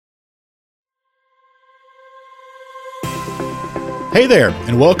Hey there,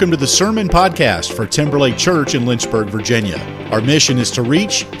 and welcome to the Sermon Podcast for Timberlake Church in Lynchburg, Virginia. Our mission is to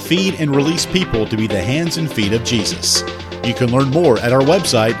reach, feed, and release people to be the hands and feet of Jesus. You can learn more at our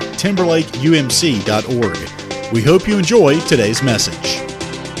website, timberlakeumc.org. We hope you enjoy today's message.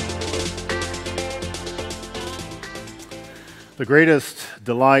 The greatest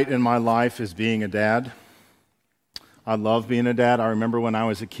delight in my life is being a dad. I love being a dad. I remember when I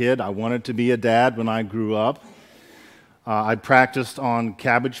was a kid, I wanted to be a dad when I grew up. I practiced on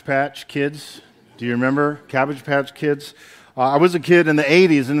Cabbage Patch Kids. Do you remember Cabbage Patch Kids? I was a kid in the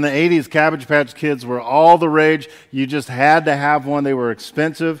 80s, and in the 80s, Cabbage Patch Kids were all the rage. You just had to have one. They were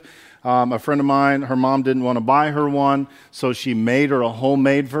expensive. A friend of mine, her mom didn't want to buy her one, so she made her a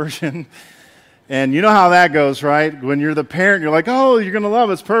homemade version. And you know how that goes, right? When you're the parent, you're like, oh, you're going to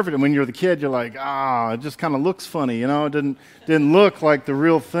love it. It's perfect. And when you're the kid, you're like, it just kind of looks funny. You know, it didn't look like the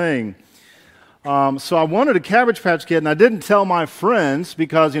real thing. So I wanted a Cabbage Patch Kid, and I didn't tell my friends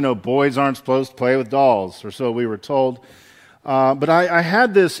because, boys aren't supposed to play with dolls, or so we were told. But I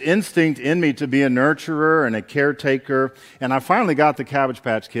had this instinct in me to be a nurturer and a caretaker, and I finally got the Cabbage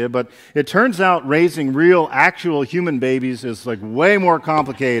Patch Kid. But it turns out raising real, actual human babies is like way more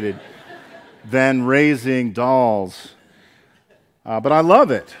complicated than raising dolls. But I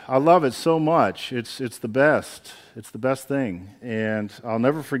love it. I love it so much. It's the best. It's the best thing. And I'll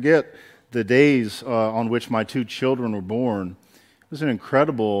never forget the days on which my two children were born. It was an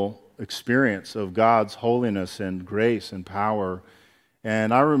incredible experience of God's holiness and grace and power.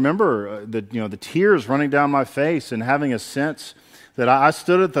 And I remember the tears running down my face and having a sense that I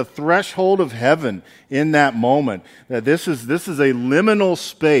stood at the threshold of heaven in that moment. That this is a liminal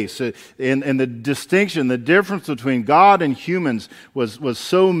space, and the distinction, the difference between God and humans was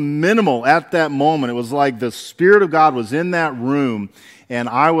so minimal at that moment. It was like the Spirit of God was in that room, and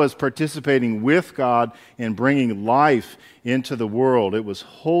I was participating with God in bringing life into the world. It was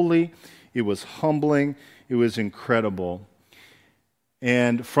holy, it was humbling, it was incredible.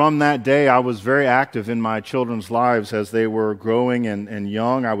 And from that day, I was very active in my children's lives as they were growing and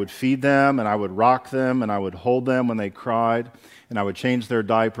young. I would feed them, and I would rock them, and I would hold them when they cried, and I would change their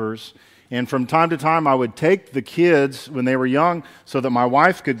diapers. And from time to time, I would take the kids when they were young so that my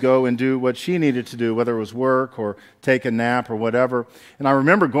wife could go and do what she needed to do, whether it was work or take a nap or whatever. And I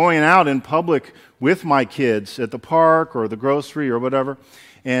remember going out in public with my kids at the park or the grocery or whatever,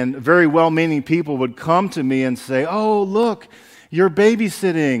 and very well-meaning people would come to me and say, "Oh, look, you're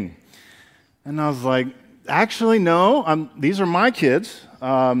babysitting." And I was like, actually, no, these are my kids,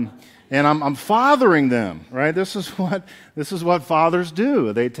 and I'm fathering them, right? This is what fathers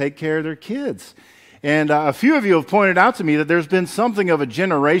do. They take care of their kids. And a few of you have pointed out to me that there's been something of a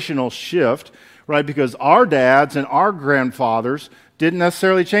generational shift, right? Because our dads and our grandfathers didn't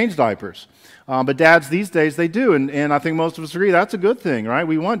necessarily change diapers. But dads these days, they do. And I think most of us agree that's a good thing, right?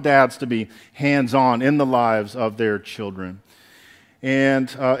 We want dads to be hands-on in the lives of their children. And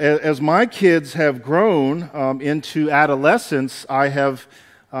as my kids have grown into adolescence, I have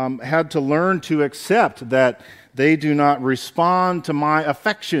had to learn to accept that they do not respond to my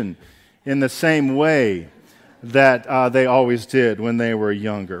affection in the same way that they always did when they were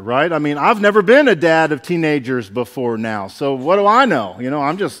younger, right? I mean, I've never been a dad of teenagers before now, so what do I know?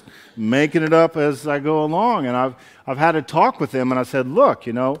 I'm just making it up as I go along, and I've had a talk with them, and I said, look,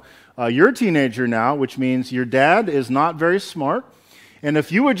 you're a teenager now, which means your dad is not very smart, and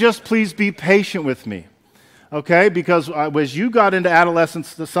if you would just please be patient with me, okay? Because as you got into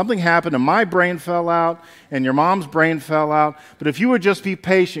adolescence, something happened and my brain fell out and your mom's brain fell out. But if you would just be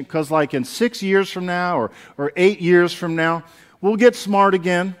patient, because like in 6 years from now or 8 years from now, we'll get smart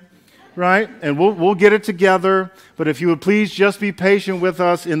again, right? And we'll get it together. But if you would please just be patient with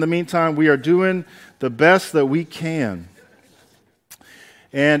us. In the meantime, we are doing the best that we can.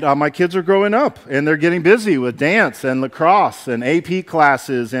 And my kids are growing up, and they're getting busy with dance and lacrosse and AP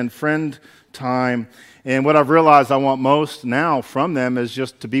classes and friend time. And what I've realized I want most now from them is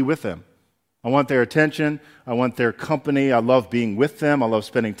just to be with them. I want their attention. I want their company. I love being with them. I love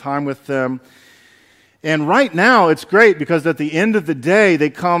spending time with them. And right now, it's great because at the end of the day, they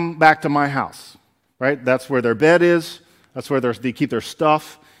come back to my house, right? That's where their bed is. That's where they keep their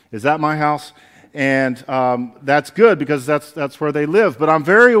stuff. Is that my house? And that's good because that's where they live. But I'm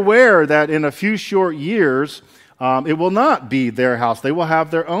very aware that in a few short years, it will not be their house. They will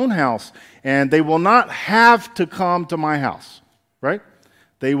have their own house. And they will not have to come to my house, right?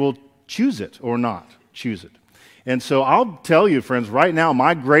 They will choose it or not choose it. And so I'll tell you, friends, right now,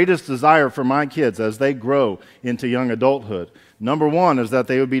 my greatest desire for my kids as they grow into young adulthood, number one is that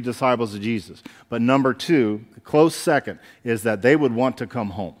they would be disciples of Jesus. But number two, close second, is that they would want to come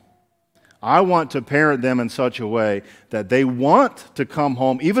home. I want to parent them in such a way that they want to come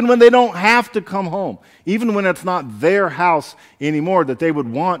home, even when they don't have to come home, even when it's not their house anymore, that they would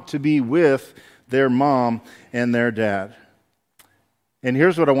want to be with their mom and their dad. And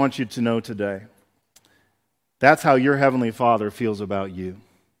here's what I want you to know today. That's how your Heavenly Father feels about you.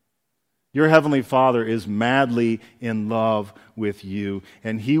 Your Heavenly Father is madly in love with you,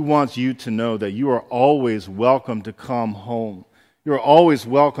 and He wants you to know that you are always welcome to come home. You're always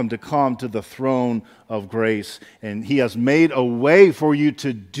welcome to come to the throne of grace, and He has made a way for you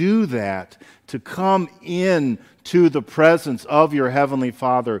to do that, to come in to the presence of your Heavenly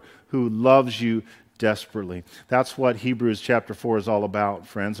Father who loves you desperately. That's what Hebrews chapter 4 is all about,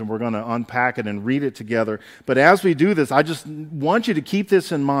 friends, and we're going to unpack it and read it together. But as we do this, I just want you to keep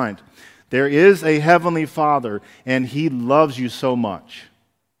this in mind. There is a Heavenly Father, and He loves you so much.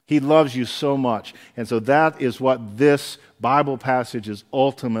 He loves you so much. And so that is what this Bible passage is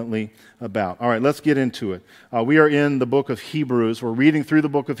ultimately about. All right, let's get into it. We are in the book of Hebrews. We're reading through the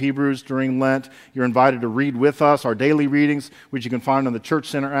book of Hebrews during Lent. You're invited to read with us our daily readings, which you can find on the Church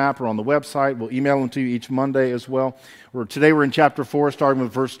Center app or on the website. We'll email them to you each Monday as well. Today we're in chapter 4, starting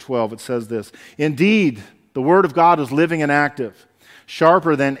with verse 12. It says this: "Indeed, the Word of God is living and active,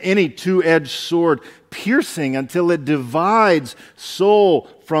 sharper than any two-edged sword, piercing until it divides soul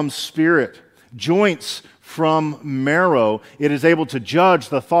from spirit, joints from marrow. It is able to judge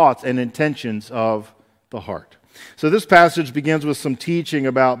the thoughts and intentions of the heart." So this passage begins with some teaching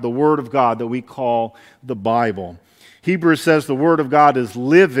about the Word of God that we call the Bible. Hebrews says the Word of God is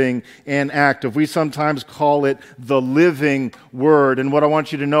living and active. We sometimes call it the living Word. And what I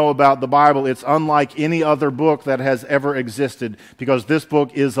want you to know about the Bible, it's unlike any other book that has ever existed, because this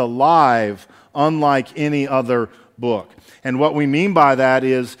book is alive, unlike any other book. And what we mean by that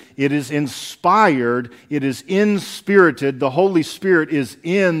is it is inspired, it is inspirited. The Holy Spirit is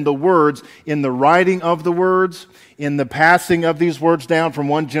in the words, in the writing of the words, in the passing of these words down from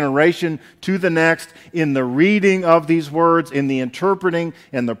one generation to the next, in the reading of these words, in the interpreting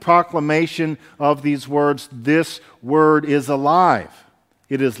and the proclamation of these words. This Word is alive.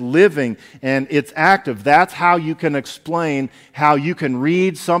 It is living and it's active. That's how you can explain how you can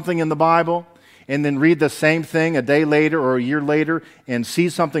read something in the Bible and then read the same thing a day later or a year later and see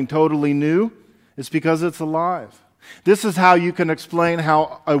something totally new. It's because it's alive. This is how you can explain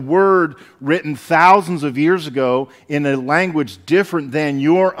how a word written thousands of years ago in a language different than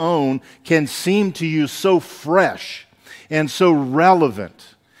your own can seem to you so fresh and so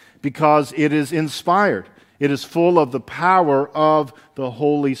relevant, because it is inspired. It is full of the power of the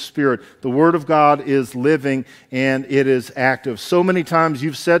Holy Spirit. The Word of God is living and it is active. So many times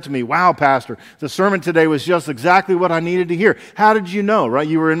you've said to me, "Wow, Pastor, the sermon today was just exactly what I needed to hear." How did you know, right?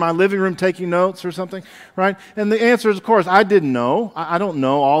 You were in my living room taking notes or something, right? And the answer is, of course, I didn't know. I don't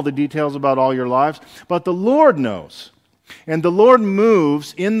know all the details about all your lives, but the Lord knows. And the Lord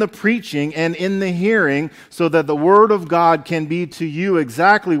moves in the preaching and in the hearing so that the Word of God can be to you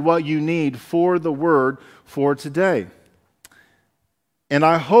exactly what you need for the Word for today. And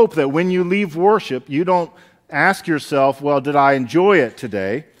I hope that when you leave worship, you don't ask yourself, "Well, did I enjoy it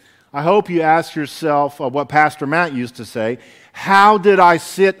today?" I hope you ask yourself what Pastor Matt used to say: "How did I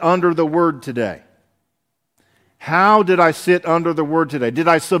sit under the Word today? How did I sit under the Word today? Did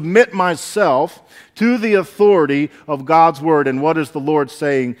I submit myself to the authority of God's Word? And what is the Lord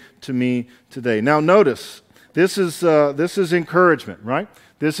saying to me today?" Now notice, this is encouragement, right?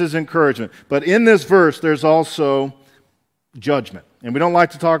 This is encouragement. But in this verse, there's also judgment. And we don't like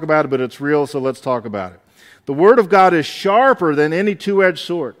to talk about it, but it's real, so let's talk about it. The Word of God is sharper than any two-edged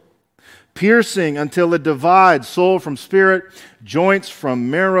sword, piercing until it divides soul from spirit, joints from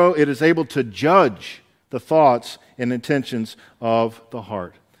marrow. It is able to judge the thoughts and intentions of the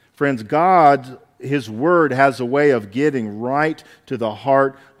heart. Friends, God, His Word has a way of getting right to the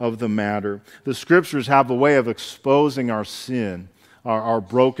heart of the matter. The Scriptures have a way of exposing our sin, our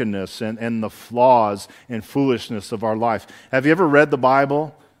brokenness, and the flaws and foolishness of our life. Have you ever read the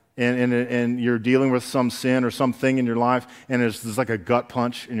Bible and you're dealing with some sin or something in your life, and there's like a gut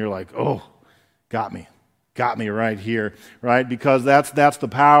punch, and you're like, "Oh, got me right here," right? Because that's the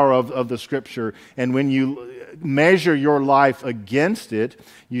power of the Scripture. And when you measure your life against it,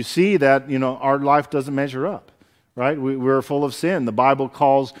 you see that, our life doesn't measure up, right? We're full of sin. The Bible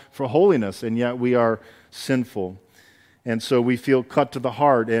calls for holiness, and yet we are sinful. And so we feel cut to the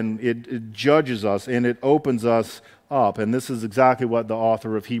heart, and it judges us, and it opens us up. And this is exactly what the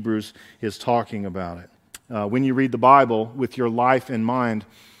author of Hebrews is talking about it. When you read the Bible with your life in mind,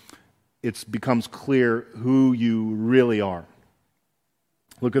 it becomes clear who you really are.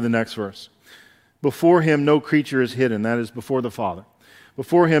 Look at the next verse. "Before Him no creature is hidden," that is before the Father.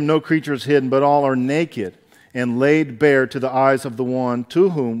 Before him no creature is hidden, but all are naked and laid bare to the eyes of the one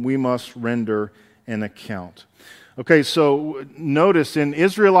to whom we must render an account. Okay, so notice in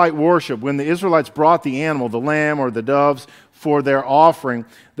Israelite worship, when the Israelites brought the animal, the lamb or the doves, for their offering,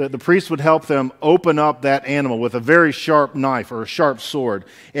 the priest would help them open up that animal with a very sharp knife or a sharp sword,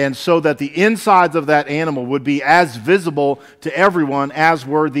 and so that the insides of that animal would be as visible to everyone as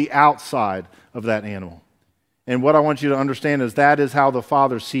were the outside of that animal. And what I want you to understand is that is how the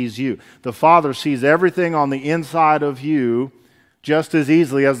Father sees you. The Father sees everything on the inside of you just as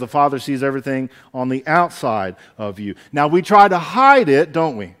easily as the Father sees everything on the outside of you. Now, we try to hide it,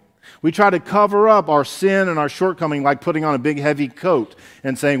 don't we? We try to cover up our sin and our shortcoming like putting on a big heavy coat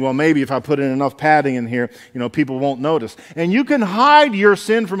and saying, well, maybe if I put in enough padding in here, people won't notice. And you can hide your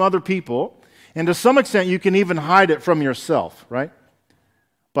sin from other people, and to some extent you can even hide it from yourself, right?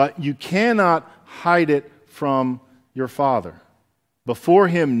 But you cannot hide it from your Father. Before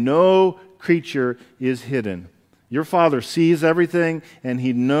him no creature is hidden. Your Father sees everything and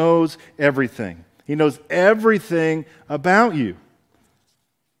he knows everything. He knows everything about you.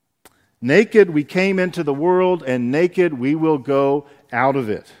 Naked we came into the world, and naked we will go out of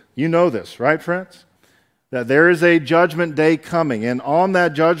it. You know this, right, friends? That there is a judgment day coming, and on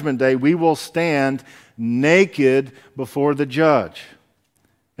that judgment day we will stand naked before the judge.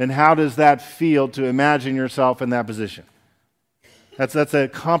 And how does that feel to imagine yourself in that position? That's a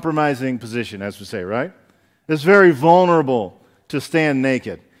compromising position, as we say, right? It's very vulnerable to stand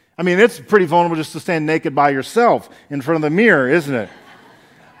naked. I mean, it's pretty vulnerable just to stand naked by yourself in front of the mirror, isn't it?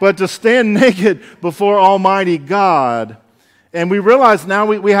 But to stand naked before Almighty God, and we realize now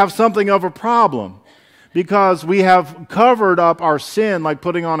we have something of a problem because we have covered up our sin like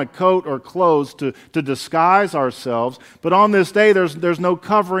putting on a coat or clothes to disguise ourselves. But on this day, there's no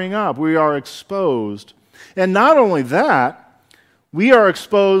covering up. We are exposed. And not only that, we are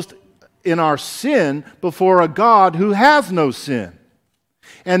exposed in our sin before a God who has no sin.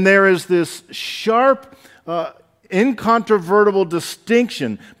 And there is this sharp, incontrovertible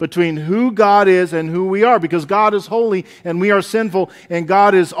distinction between who God is and who we are, because God is holy and we are sinful, and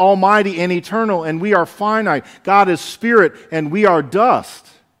God is almighty and eternal and we are finite. God is spirit and we are dust.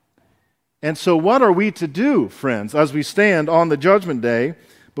 And so what are we to do, friends, as we stand on the judgment day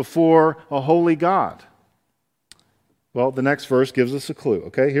before a holy God? Well, the next verse gives us a clue,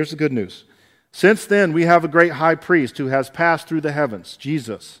 okay? Here's the good news. Since then we have a great high priest who has passed through the heavens,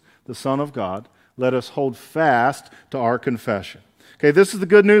 Jesus, the Son of God. Let us hold fast to our confession. Okay, this is the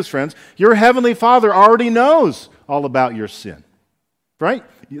good news, friends. Your heavenly Father already knows all about your sin, right?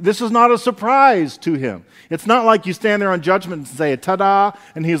 This is not a surprise to him. It's not like you stand there on judgment and say, ta-da,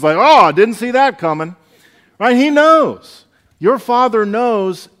 and he's like, oh, I didn't see that coming, right? He knows. Your Father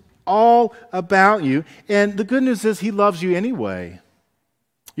knows all about you, and the good news is he loves you anyway.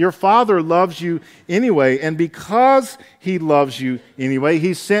 Your Father loves you anyway, and because he loves you anyway,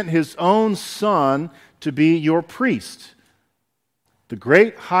 he sent his own Son to be your priest. The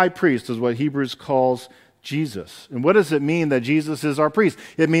great high priest is what Hebrews calls Jesus. And what does it mean that Jesus is our priest?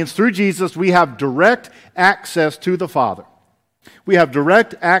 It means through Jesus we have direct access to the Father. We have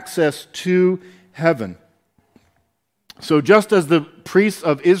direct access to heaven. So just as the priests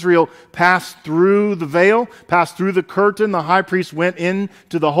of Israel passed through the veil, passed through the curtain, the high priest went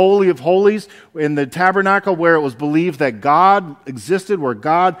into the Holy of Holies in the tabernacle where it was believed that God existed, where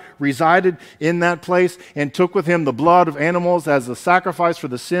God resided in that place, and took with him the blood of animals as a sacrifice for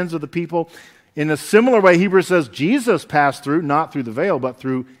the sins of the people. In a similar way, Hebrews says Jesus passed through, not through the veil, but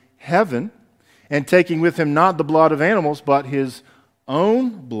through heaven, and taking with him not the blood of animals, but his own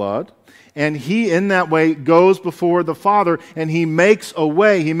blood. And he, in that way, goes before the Father, and he makes a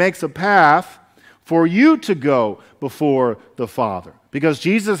way, he makes a path for you to go before the Father. Because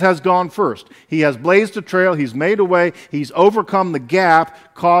Jesus has gone first. He has blazed a trail, he's made a way, he's overcome the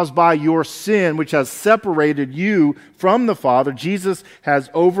gap caused by your sin, which has separated you from the Father. Jesus has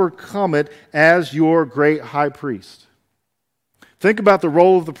overcome it as your great high priest. Think about the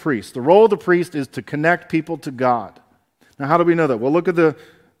role of the priest. The role of the priest is to connect people to God. Now, how do we know that? Well, look at the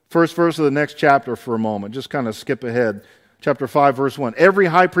first verse of the next chapter for a moment. Just kind of skip ahead. Chapter 5, verse 1. Every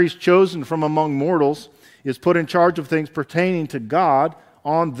high priest chosen from among mortals is put in charge of things pertaining to God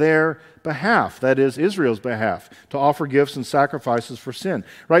on their behalf, that is, Israel's behalf, to offer gifts and sacrifices for sin.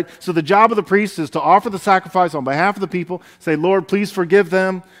 Right? So the job of the priest is to offer the sacrifice on behalf of the people, say, Lord, please forgive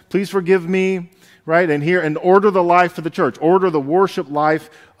them, please forgive me, right? And order the life of the church, order the worship life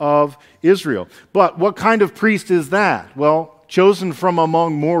of Israel. But what kind of priest is that? Well, chosen from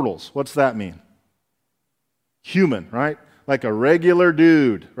among mortals. What's that mean? Human, right? Like a regular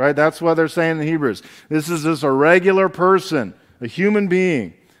dude, right? That's what they're saying in Hebrews. This is just a regular person, a human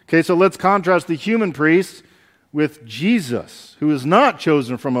being. Okay, so let's contrast the human priest with Jesus, who is not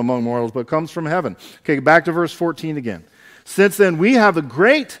chosen from among mortals, but comes from heaven. Okay, back to verse 14 again. Since then we have a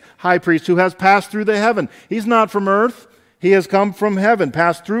great high priest who has passed through the heaven. He's not from earth. He has come from heaven,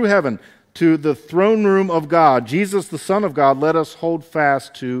 passed through heaven to the throne room of God. Jesus, the Son of God, let us hold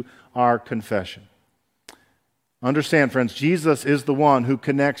fast to our confession. Understand, friends, Jesus is the one who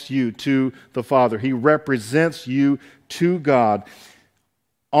connects you to the Father. He represents you to God.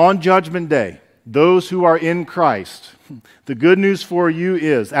 On Judgment Day, those who are in Christ, the good news for you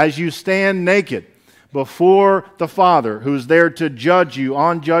is, as you stand naked before the Father, who's there to judge you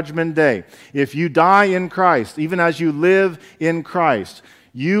on Judgment Day, if you die in Christ, even as you live in Christ,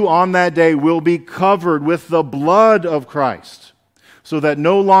 you on that day will be covered with the blood of Christ, so that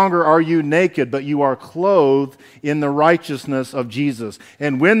no longer are you naked, but you are clothed in the righteousness of Jesus.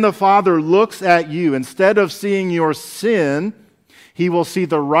 And when the Father looks at you, instead of seeing your sin, He will see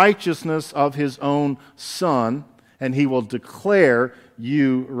the righteousness of His own Son, and He will declare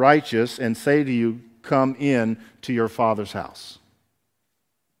you righteous and say to you, come in to your Father's house.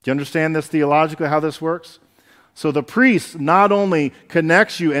 Do you understand this theologically, how this works? So the priest not only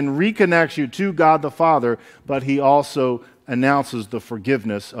connects you and reconnects you to God the Father, but he also announces the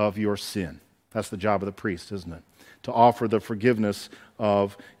forgiveness of your sin. That's the job of the priest, isn't it? To offer the forgiveness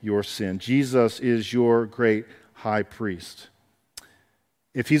of your sin. Jesus is your great high priest.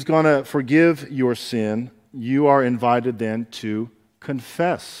 If He's going to forgive your sin, you are invited then to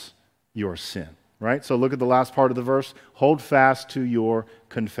confess your sin. Right? So look at the last part of the verse. Hold fast to your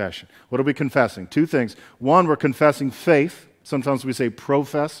confession. What are we confessing? Two things. One, we're confessing faith. Sometimes we say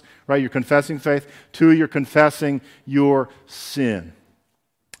profess, right? You're confessing faith. Two, you're confessing your sin.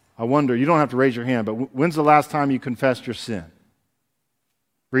 I wonder, you don't have to raise your hand, but when's the last time you confessed your sin?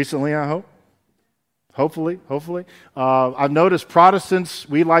 Recently, I hope? Hopefully. I've noticed Protestants,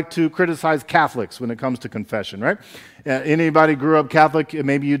 we like to criticize Catholics when it comes to confession, right? Anybody grew up Catholic,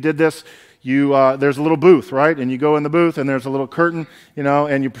 maybe you did this. There's a little booth, right? And you go in the booth, and there's a little curtain,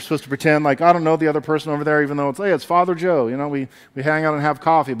 and you're supposed to pretend like, I don't know the other person over there, even though it's Father Joe. We hang out and have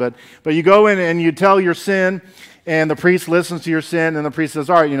coffee. But you go in and you tell your sin, and the priest listens to your sin, and the priest says,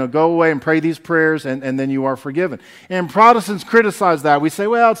 all right, go away and pray these prayers, and then you are forgiven. And Protestants criticize that. We say,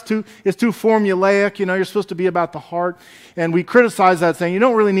 well, it's too formulaic, you're supposed to be about the heart. And we criticize that, saying you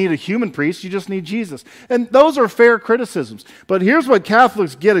don't really need a human priest, you just need Jesus. And those are fair criticisms. But here's what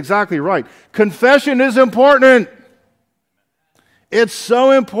Catholics get exactly right. Confession is important. It's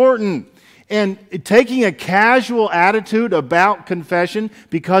so important. And taking a casual attitude about confession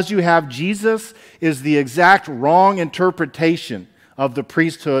because you have Jesus is the exact wrong interpretation of the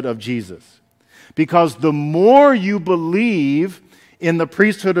priesthood of Jesus. Because the more you believe in the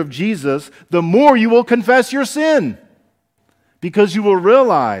priesthood of Jesus, the more you will confess your sin. Because you will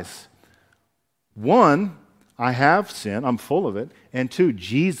realize, one, I have sin, I'm full of it, and two,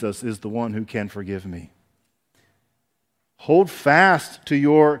 Jesus is the one who can forgive me. Hold fast to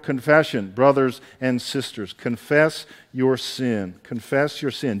your confession, brothers and sisters. Confess your sin. Confess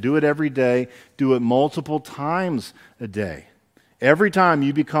your sin. Do it every day. Do it multiple times a day. Every time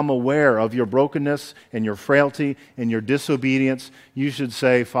you become aware of your brokenness and your frailty and your disobedience, you should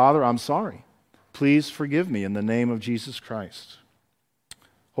say, Father, I'm sorry. Please forgive me in the name of Jesus Christ.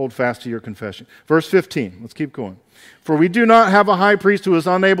 Hold fast to your confession. Verse 15, let's keep going. For we do not have a high priest who is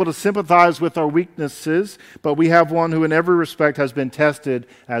unable to sympathize with our weaknesses, but we have one who in every respect has been tested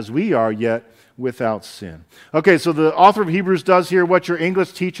as we are, yet without sin. Okay, so the author of Hebrews does here what your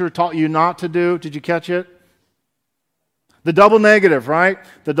English teacher taught you not to do. Did you catch it? The double negative, right?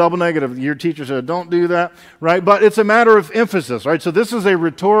 The double negative. Your teacher said, don't do that, right? But it's a matter of emphasis, right? So this is a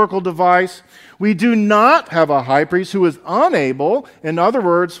rhetorical device. We do not have a high priest who is unable. In other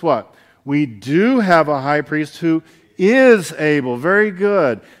words, what? We do have a high priest who is able. Very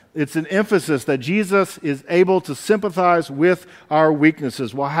good. It's an emphasis that Jesus is able to sympathize with our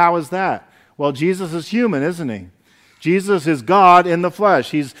weaknesses. Well, how is that? Well, Jesus is human, isn't he? Jesus is God in the flesh.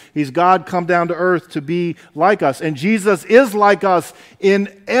 He's God come down to earth to be like us. And Jesus is like us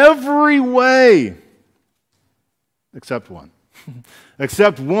in every way, except one.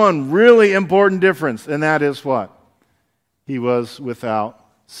 Except one really important difference, and that is what? He was without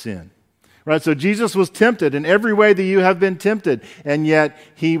sin. Right? So Jesus was tempted in every way that you have been tempted, and yet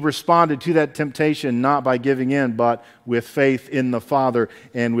he responded to that temptation not by giving in, but with faith in the Father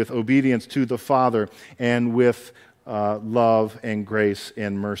and with obedience to the Father and with love and grace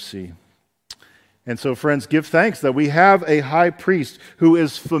and mercy. And so, friends, give thanks that we have a high priest who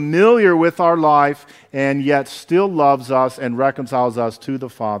is familiar with our life and yet still loves us and reconciles us to the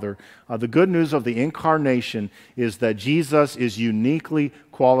Father. The good news of the incarnation is that Jesus is uniquely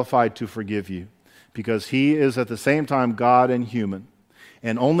qualified to forgive you because he is at the same time God and human.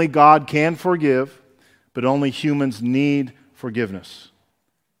 And only God can forgive, but only humans need forgiveness.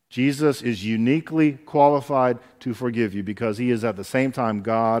 Jesus is uniquely qualified to forgive you because he is at the same time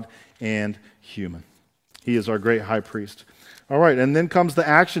God and human. He is our great high priest. All right, and then comes the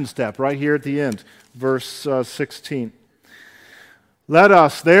action step right here at the end, verse 16. Let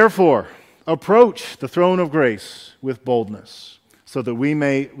us, therefore, approach the throne of grace with boldness, so that we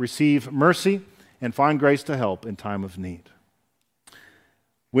may receive mercy and find grace to help in time of need.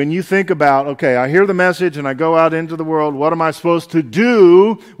 When you think about, okay, I hear the message and I go out into the world, what am I supposed to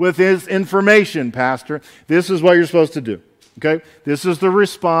do with this information, Pastor? This is what you're supposed to do. Okay? This is the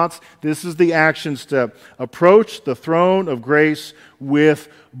response. This is the action step. Approach the throne of grace with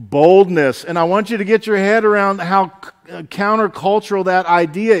boldness. And I want you to get your head around how countercultural that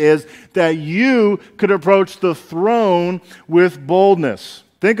idea is, that you could approach the throne with boldness.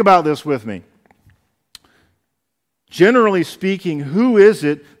 Think about this with me. Generally speaking, who is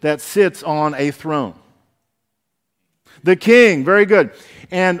it that sits on a throne? The king. Very good.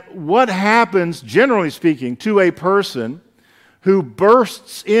 And what happens, generally speaking, to a person who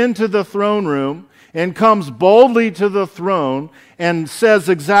bursts into the throne room and comes boldly to the throne and says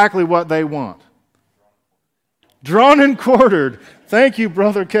exactly what they want? Drawn and quartered. Thank you,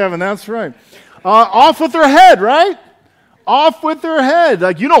 Brother Kevin. That's right. Off with their head, right? Off with their head.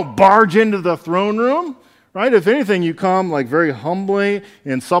 Like, you don't barge into the throne room, right? If anything, you come like very humbly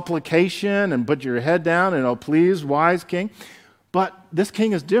in supplication and put your head down and, oh, please, wise king. But this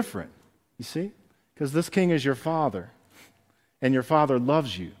king is different, you see? Because this king is your father. And your Father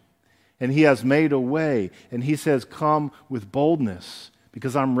loves you. And he has made a way. And he says, come with boldness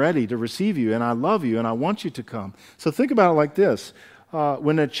because I'm ready to receive you and I love you and I want you to come. So think about it like this.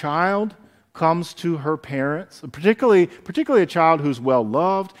 When a child comes to her parents, particularly a child who's well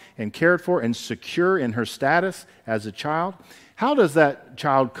loved and cared for and secure in her status as a child, how does that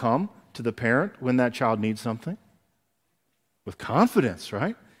child come to the parent when that child needs something? With confidence,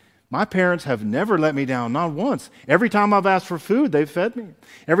 right? My parents have never let me down, not once. Every time I've asked for food, they've fed me.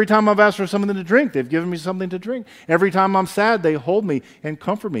 Every time I've asked for something to drink, they've given me something to drink. Every time I'm sad, they hold me and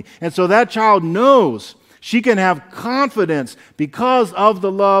comfort me. And so that child knows she can have confidence because of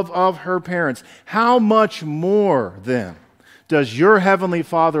the love of her parents. How much more, then, does your heavenly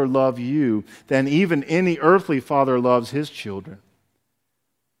Father love you than even any earthly father loves his children?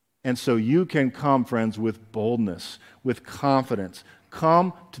 And so you can come, friends, with boldness, with confidence.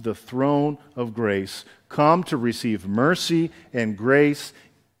 Come to the throne of grace. Come to receive mercy and grace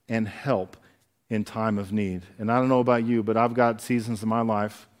and help in time of need. And I don't know about you, but I've got seasons in my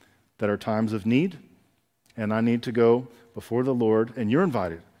life that are times of need, and I need to go before the Lord, and you're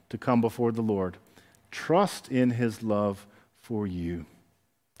invited to come before the Lord. Trust in his love for you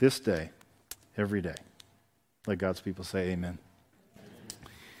this day, every day. Let God's people say amen.